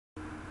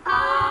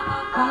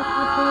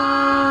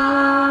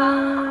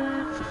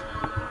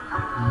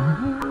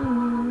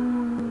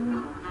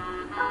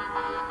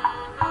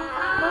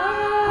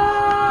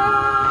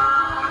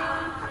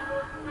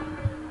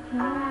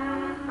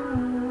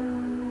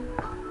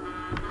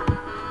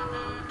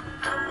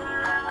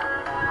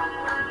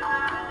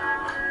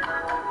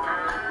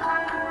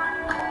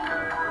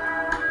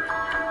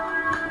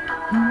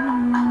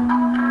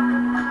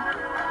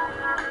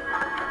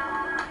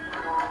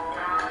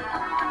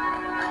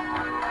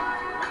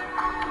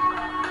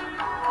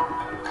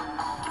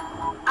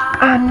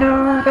I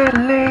know that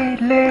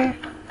lately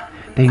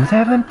things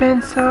haven't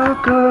been so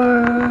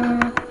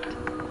good.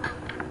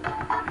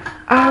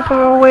 I've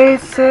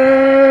always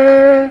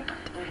said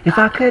if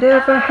I could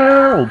ever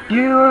help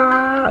you,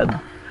 I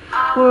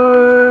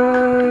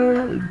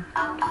would.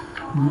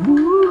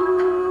 Ooh,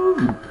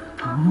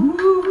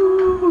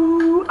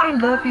 I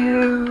love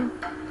you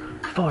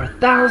for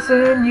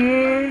 1,000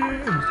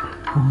 years.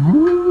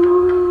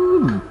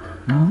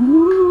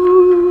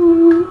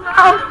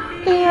 I'm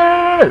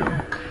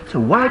here to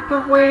wipe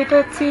away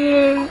the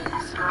tears.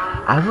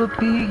 I will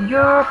be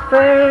your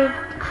friend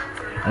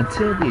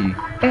until the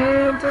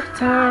end of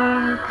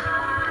time.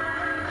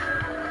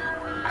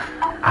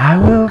 I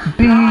will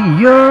be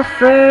your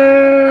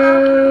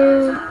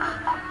friend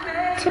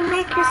to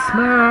make you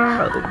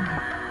smile.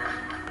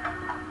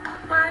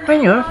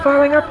 When you're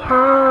falling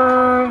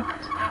apart,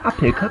 I'll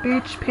pick up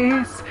each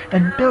piece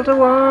and build a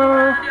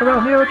wall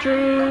around your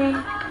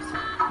dreams.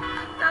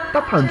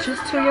 The punches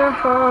to your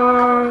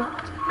heart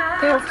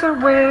melt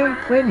away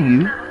when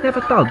you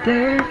never thought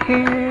they'd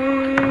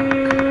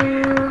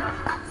heal.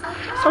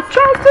 So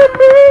trust in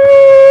me,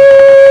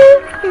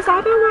 these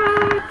are the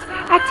words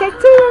I take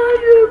to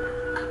you.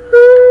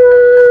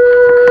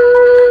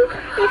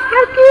 If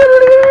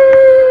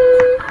Hercules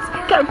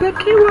can pick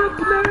you up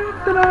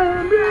now, then I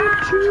am your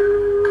true.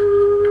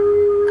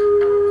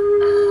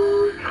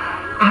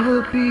 I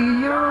will be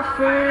your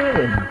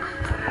friend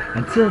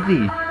until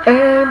the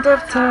end of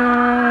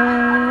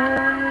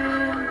time.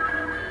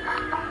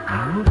 I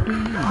will be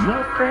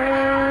your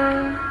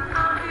friend.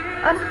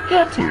 I'm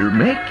here to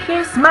make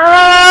you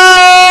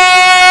smile.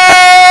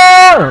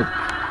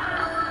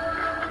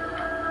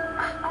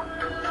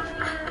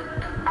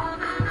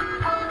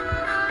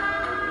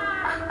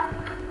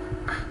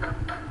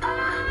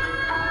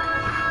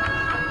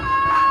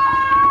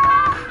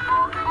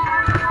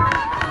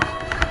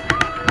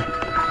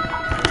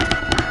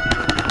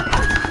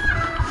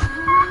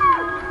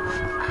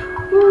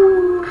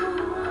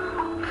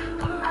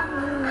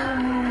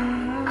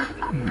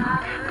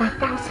 For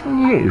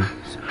 1,000 years.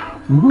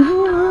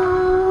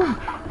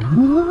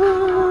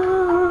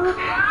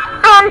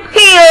 I'm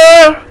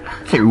here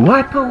to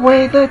wipe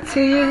away the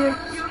tears.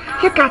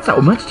 You've got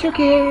so much to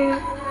give.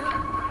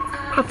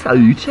 I'll tell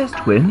you just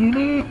when you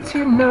need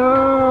to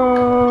know.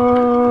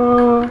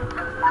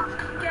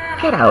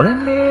 Get out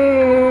and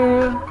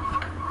live.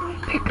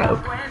 Pick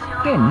up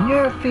when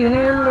you're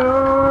feeling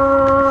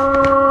low.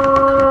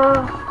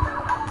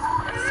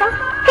 So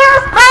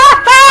here's my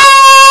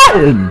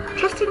hand.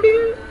 Trust in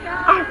me.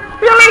 I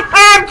really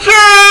hurt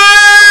you!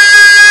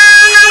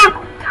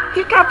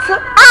 You got to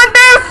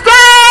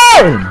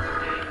understand!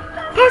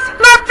 There's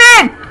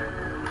nothing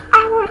I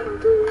wouldn't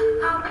do.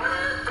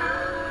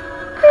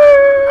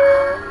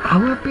 I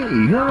will be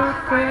your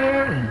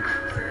friend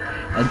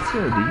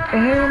until the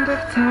end of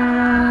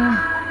time.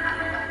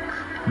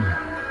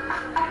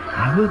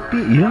 I will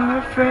be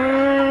your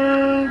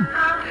friend.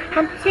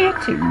 I'm here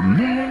to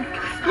make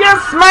you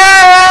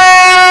smile.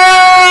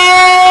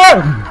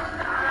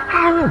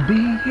 I will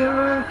be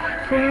your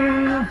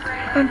friend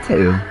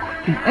until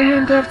the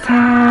end of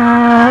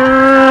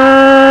time.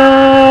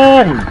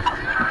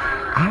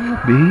 I will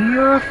be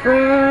your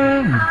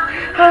friend.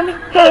 I'm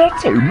here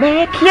to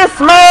make you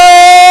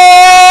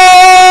smile.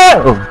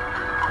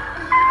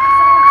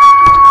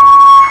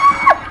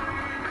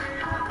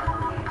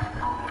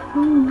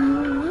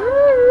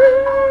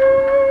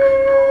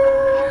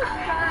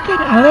 Get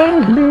out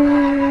and live.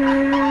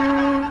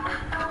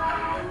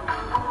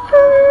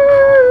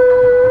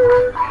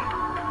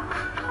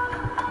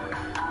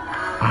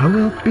 I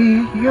will be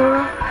your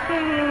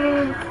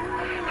friend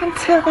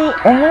until the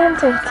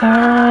end of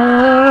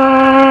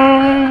time.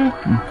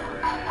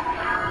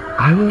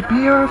 I will be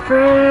your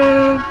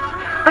friend.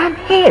 I'm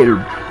here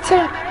to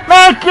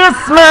make you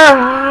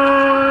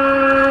smile.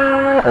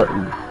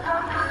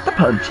 The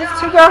punches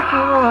to your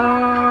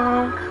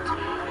heart.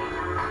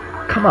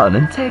 Come on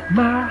and take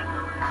my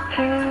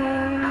hand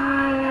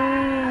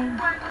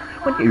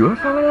when you are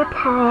falling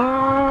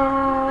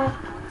apart.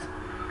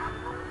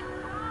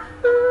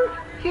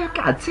 You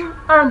got to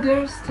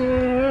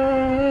understand.